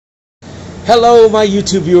Hello my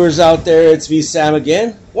YouTube viewers out there, it's me Sam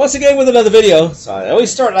again, once again with another video. So I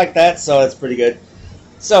always start like that, so that's pretty good.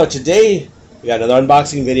 So today we got another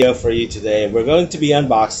unboxing video for you today, and we're going to be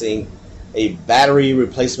unboxing a battery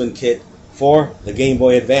replacement kit for the Game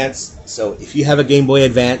Boy Advance. So if you have a Game Boy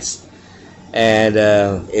Advance and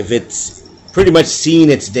if it's pretty much seen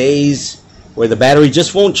its days where the battery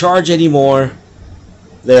just won't charge anymore,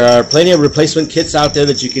 there are plenty of replacement kits out there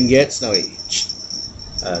that you can get. Snowy.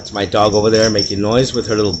 It's my dog over there making noise with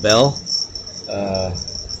her little bell.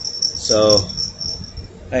 So,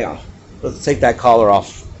 hang on. Let's take that collar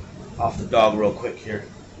off the dog real quick here.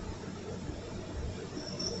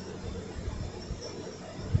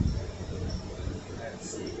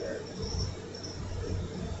 Let's see here.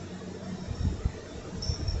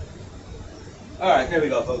 Alright, there we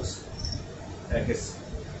go, folks. I guess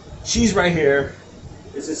she's right here.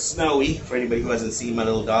 This is Snowy, for anybody who hasn't seen my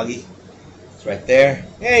little doggy. It's right there.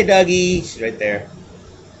 Hey, doggy. She's right there.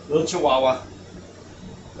 Little Chihuahua.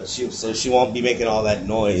 So she won't be making all that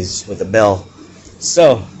noise with the bell.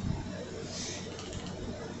 So,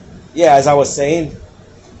 yeah, as I was saying,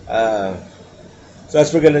 so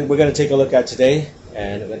that's what we're gonna take a look at today,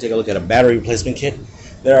 and we're gonna take a look at a battery replacement kit.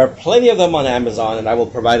 There are plenty of them on Amazon, and I will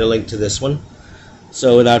provide a link to this one.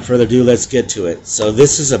 So without further ado, let's get to it. So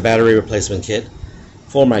this is a battery replacement kit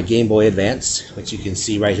for my Game Boy Advance, which you can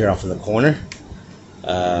see right here off in the corner.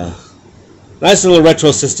 Nice little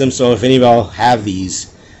retro system, so if any of y'all have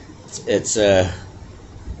these, it's a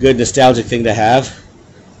good nostalgic thing to have.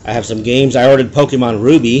 I have some games. I ordered Pokemon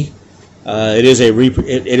Ruby. It is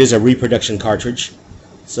a reproduction cartridge,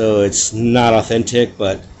 so it's not authentic,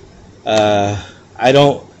 but I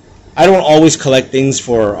don't always collect things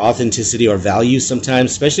for authenticity or value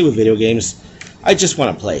sometimes, especially with video games. I just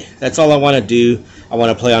want to play. That's all I want to do. I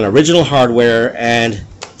want to play on original hardware, and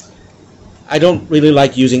I don't really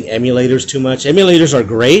like using emulators too much. Emulators are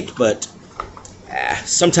great, but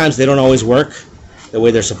sometimes they don't always work the way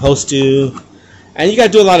they're supposed to, and you got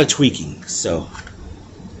to do a lot of tweaking. So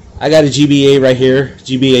I got a GBA right here,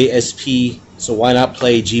 GBA SP, so why not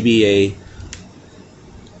play GBA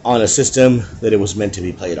on a system that it was meant to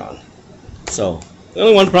be played on? So the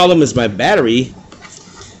only one problem is my battery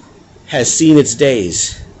has seen its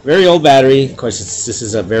days. Very old battery. Of course, this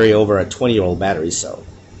is over a 20-year-old battery, so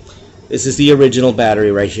this is the original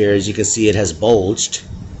battery right here. As you can see, it has bulged,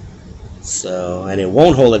 so, and it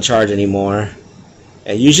won't hold a charge anymore.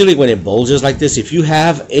 And usually when it bulges like this, if you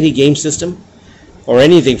have any game system or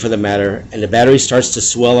anything for the matter, and the battery starts to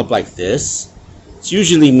swell up like this, it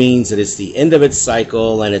usually means that it's the end of its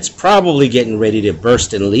cycle and it's probably getting ready to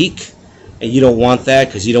burst and leak. And you don't want that,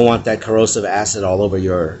 because you don't want that corrosive acid all over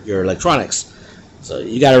your electronics. So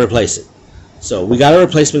you got to replace it. So we got a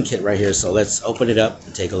replacement kit right here, so let's open it up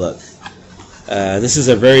and take a look. This is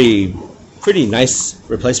a pretty nice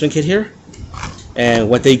replacement kit here. And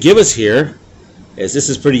what they give us here is, this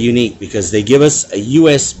is pretty unique, because they give us a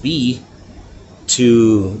USB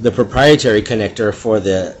to the proprietary connector for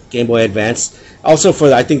the Game Boy Advance. Also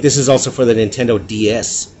for I think this is also for the Nintendo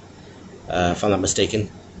DS, if I'm not mistaken.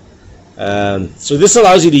 So this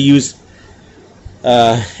allows you to use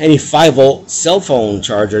any 5-volt cell phone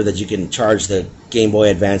charger that you can charge the Game Boy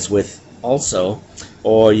Advance with also,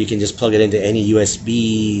 or you can just plug it into any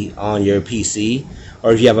USB on your PC,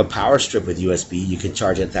 or if you have a power strip with USB, you can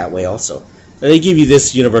charge it that way also. So they give you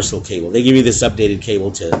this universal cable. They give you this updated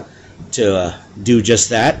cable to do just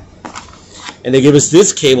that. And they give us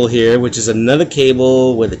this cable here, which is another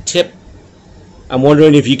cable with a tip. I'm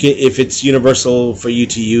wondering if it's universal for you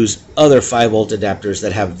to use other 5-volt adapters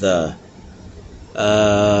that have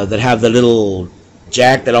the little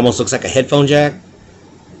jack that almost looks like a headphone jack.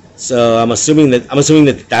 So I'm assuming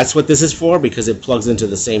that that's what this is for, because it plugs into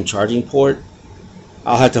the same charging port.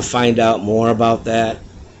 I'll have to find out more about that.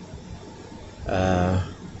 I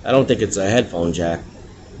don't think it's a headphone jack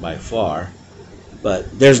by far,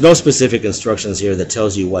 but there's no specific instructions here that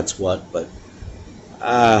tells you what's what. But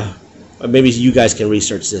maybe you guys can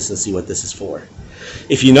research this and see what this is for.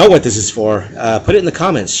 If you know what this is for, put it in the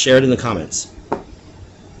comments. Share it in the comments.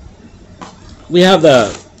 We have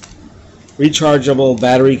the rechargeable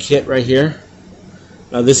battery kit right here.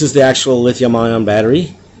 Now this is the actual lithium-ion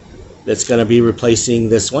battery that's going to be replacing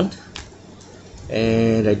this one.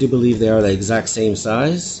 And I do believe they are the exact same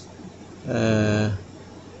size. It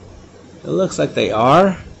looks like they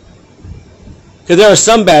are. Because there are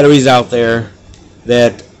some batteries out there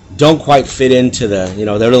that don't quite fit into the, they're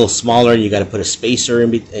a little smaller, and you got to put a spacer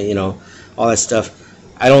in, all that stuff.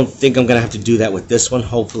 I don't think I'm going to have to do that with this one.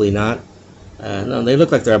 Hopefully not. No, they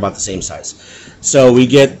look like they're about the same size. So we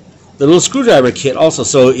get the little screwdriver kit also.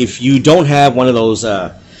 So if you don't have one of those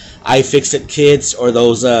iFixit kits or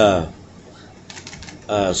those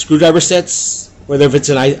screwdriver sets, whether if it's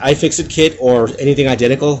an iFixit kit or anything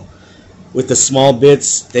identical. With the small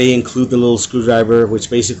bits, they include the little screwdriver, which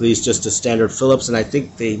basically is just a standard Phillips, and I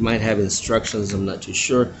think they might have instructions. I'm not too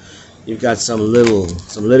sure. You've got some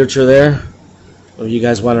literature there. If you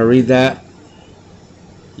guys want to read that,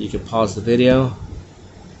 you can pause the video.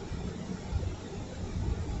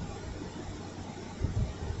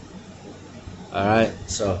 Alright,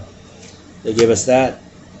 so they give us that.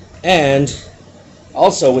 And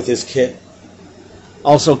also with this kit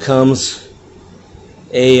also comes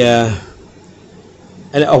a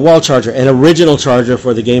wall charger, an original charger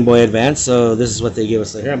for the Game Boy Advance. So this is what they give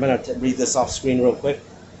us. So here, I'm going to read this off screen real quick.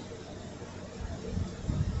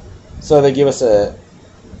 So they give us an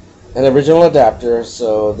original adapter.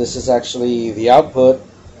 So this is actually the output.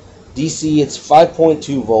 DC, it's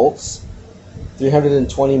 5.2 volts,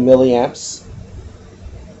 320 milliamps.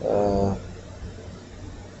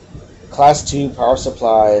 Class 2 power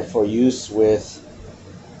supply for use with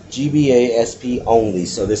GBA SP only.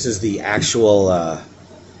 So this is the actual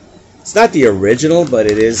it's not the original, but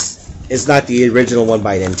it's not the original one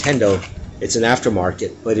by Nintendo. It's an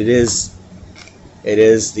aftermarket, but it is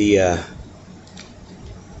the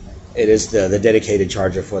dedicated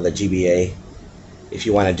charger for the GBA if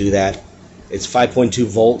you want to do that. It's 5.2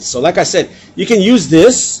 volts. So like I said, you can use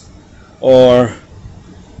this, or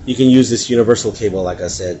you can use this universal cable, like I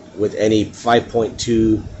said, with any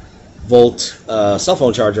 5.2 volt cell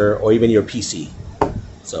phone charger, or even your PC.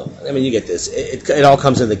 So, I mean, you get this. It all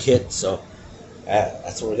comes in the kit, so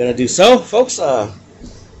that's what we're going to do. So, folks, got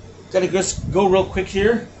to just go real quick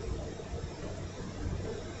here.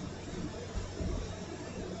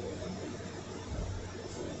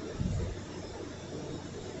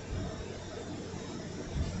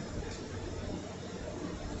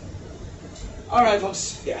 All right,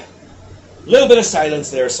 folks, yeah. A little bit of silence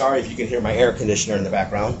there. Sorry if you can hear my air conditioner in the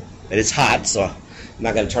background. But it's hot, so I'm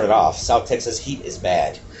not going to turn it off. South Texas heat is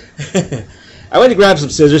bad. I went to grab some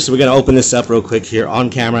scissors, so we're going to open this up real quick here on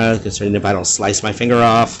camera, concerning if I don't slice my finger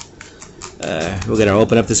off. We're going to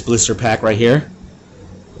open up this blister pack right here.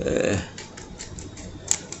 It's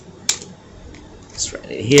right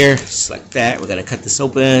in here, just like that. We're going to cut this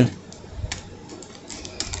open.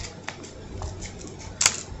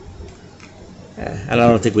 I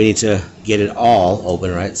don't think we need to get it all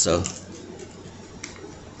open, right? So,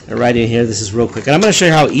 right in here, this is real quick. And I'm going to show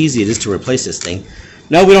you how easy it is to replace this thing.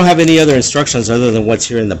 No, we don't have any other instructions other than what's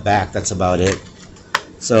here in the back. That's about it.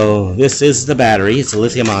 So, this is the battery. It's a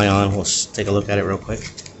lithium ion. We'll just take a look at it real quick.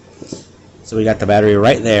 So, we got the battery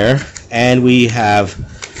right there. And we have...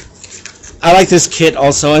 I like this kit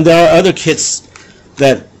also. And there are other kits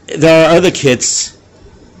that...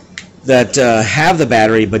 have the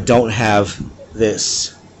battery but don't have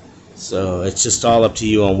this. So it's just all up to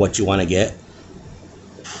you on what you want to get.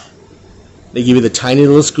 They give you the tiny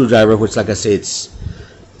little screwdriver, which, like I say, it's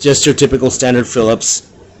just your typical standard Phillips.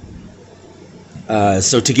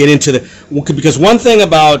 So to get into the... Because one thing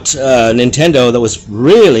about Nintendo that was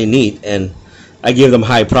really neat, and I give them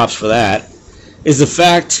high props for that, is the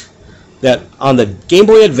fact that on the Game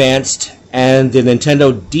Boy Advanced and the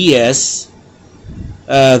Nintendo DS,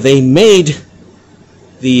 they made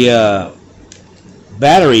the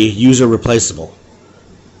battery user replaceable.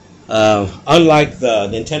 Unlike the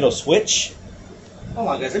Nintendo Switch. Hold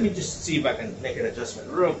on, guys. Let me just see if I can make an adjustment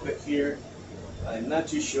real quick here. I'm not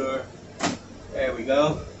too sure. There we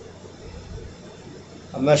go.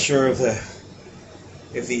 I'm not sure if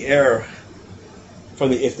the air from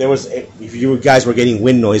the if you guys were getting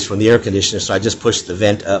wind noise from the air conditioner, so I just pushed the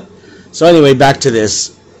vent up. So anyway, back to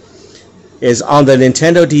this. Is on the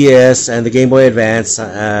Nintendo DS and the Game Boy Advance,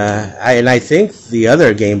 and I think the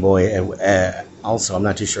other Game Boy also, I'm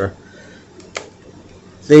not too sure.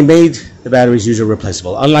 They made the batteries user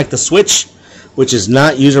replaceable. Unlike the Switch, which is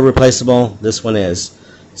not user replaceable, this one is.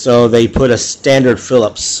 So they put a standard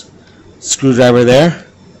Phillips screwdriver there.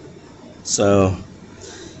 So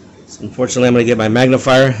unfortunately, I'm going to get my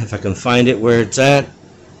magnifier, if I can find it where it's at,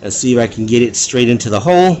 and see if I can get it straight into the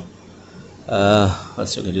hole.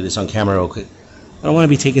 Let's see if I can do this on camera real quick. I don't want to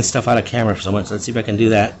be taking stuff out of camera so much. Let's see if I can do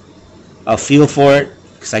that. I'll feel for it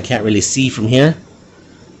because I can't really see from here.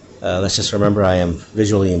 Let's just remember I am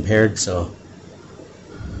visually impaired, so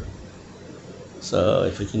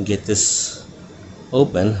if we can get this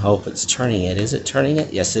open, hope it's turning it. Is it turning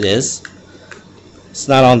it? Yes, it is. It's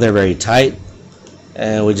not on there very tight,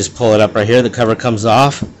 and we just pull it up right here. The cover comes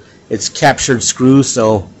off. It's captured screw,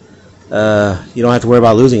 so you don't have to worry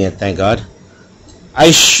about losing it, thank God.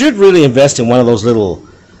 I should really invest in one of those little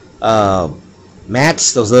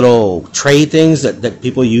mats, those little tray things that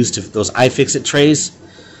people use to, those iFixit trays.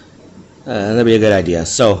 That'd be a good idea.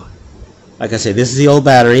 So, like I said, this is the old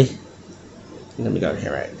battery. Let me go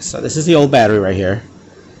here, right? So this is the old battery right here,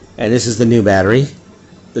 and this is the new battery.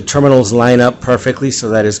 The terminals line up perfectly, so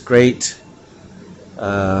that is great.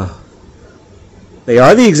 They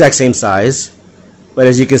are the exact same size, but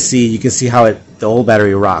as you can see how the old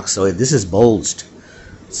battery rocks. So this is bulged.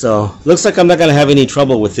 So looks like I'm not gonna have any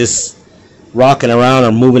trouble with this rocking around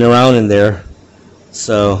or moving around in there.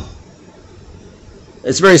 So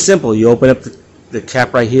it's very simple. You open up the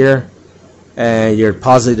cap right here, and your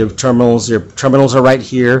positive terminals. Your terminals are right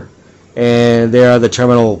here, and there are the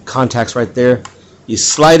terminal contacts right there. You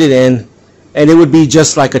slide it in, and it would be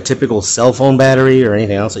just like a typical cell phone battery or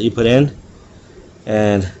anything else that you put in.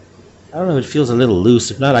 And I don't know if it feels a little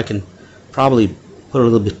loose. If not, I can probably put a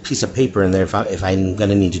little bit piece of paper in there if I'm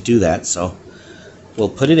gonna need to do that. So we'll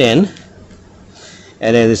put it in,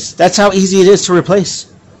 and then that's how easy it is to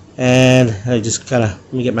replace. And I just kind of,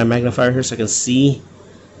 let me get my magnifier here so I can see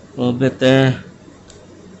a little bit there.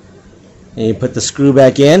 And you put the screw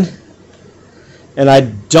back in, and I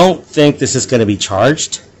don't think this is going to be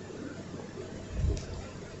charged.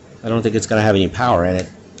 I don't think it's going to have any power in it,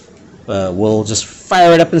 but we'll just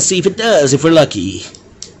fire it up and see if it does, if we're lucky.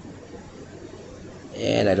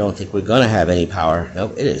 And I don't think we're going to have any power.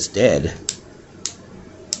 Nope, it is dead.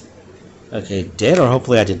 Okay, dead, or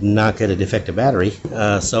hopefully I did not get a defective battery.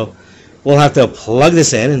 So we'll have to plug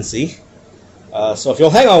this in and see. So if you'll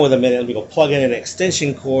hang on with a minute, let me go plug in an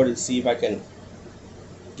extension cord and see if I can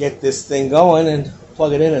get this thing going and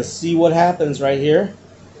plug it in and see what happens right here.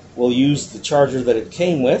 We'll use the charger that it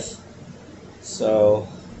came with. So,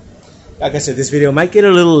 like I said, this video might get a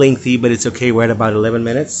little lengthy, but it's okay. We're at about 11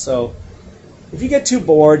 minutes. So if you get too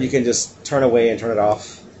bored, you can just turn away and turn it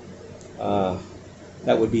off.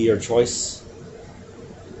 That would be your choice.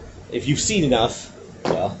 If you've seen enough,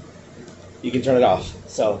 well, you can turn it off.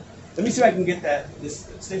 So let me see if I can get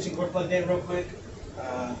this extension cord plugged in real quick.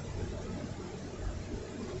 Alright.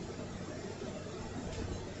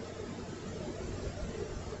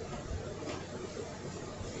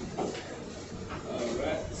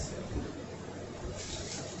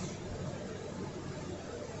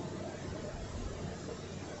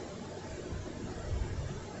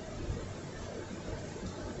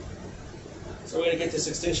 So we're going to get this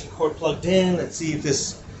extension cord plugged in. Let's see if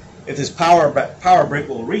this power brick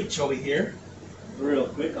will reach over here real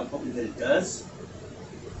quick. I'm hoping that it does.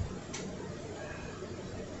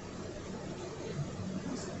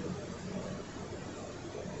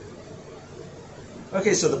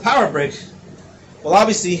 Okay, so the power brick, well,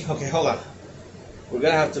 obviously, okay, hold on. We're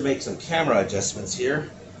going to have to make some camera adjustments here.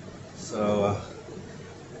 So,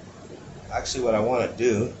 actually what I want to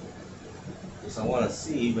do is I want to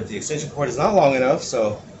see, but the extension cord is not long enough,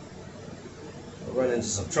 so we'll run into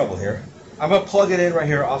some trouble here. I'm going to plug it in right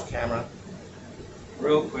here off camera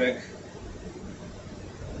real quick.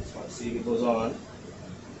 I just want to see if it goes on.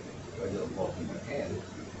 I get a bulk in my hand.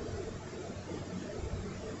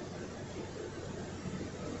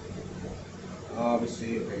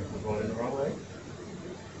 Obviously, okay, we're going in the wrong way.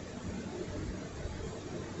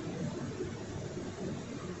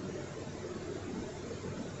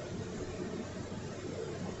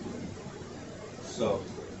 So,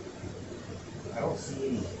 I don't see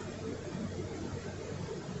any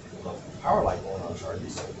power light going on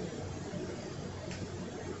charges.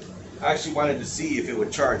 I actually wanted to see if it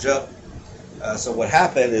would charge up. So what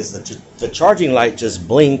happened is the charging light just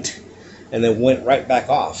blinked and then went right back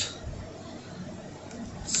off.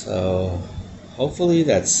 So hopefully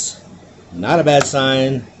that's not a bad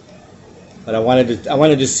sign. But I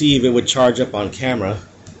wanted to see if it would charge up on camera.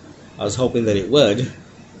 I was hoping that it would.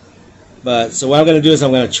 But so what I'm going to do is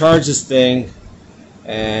I'm going to charge this thing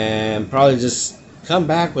and probably just come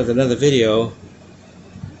back with another video,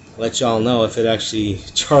 let y'all know if it actually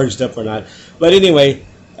charged up or not. But anyway,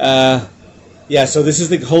 yeah, so this is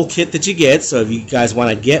the whole kit that you get. So if you guys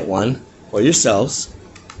want to get one for yourselves,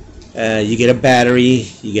 you get a battery,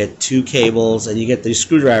 you get 2 cables, and you get the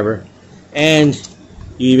screwdriver, and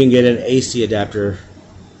you even get an AC adapter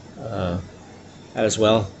as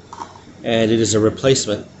well. And it is a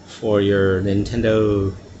replacement for your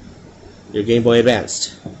Nintendo, your Game Boy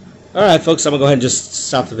Advanced. Alright folks, I'm going to go ahead and just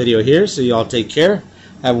stop the video here, so you all take care,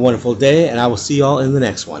 have a wonderful day, and I will see you all in the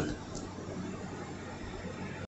next one.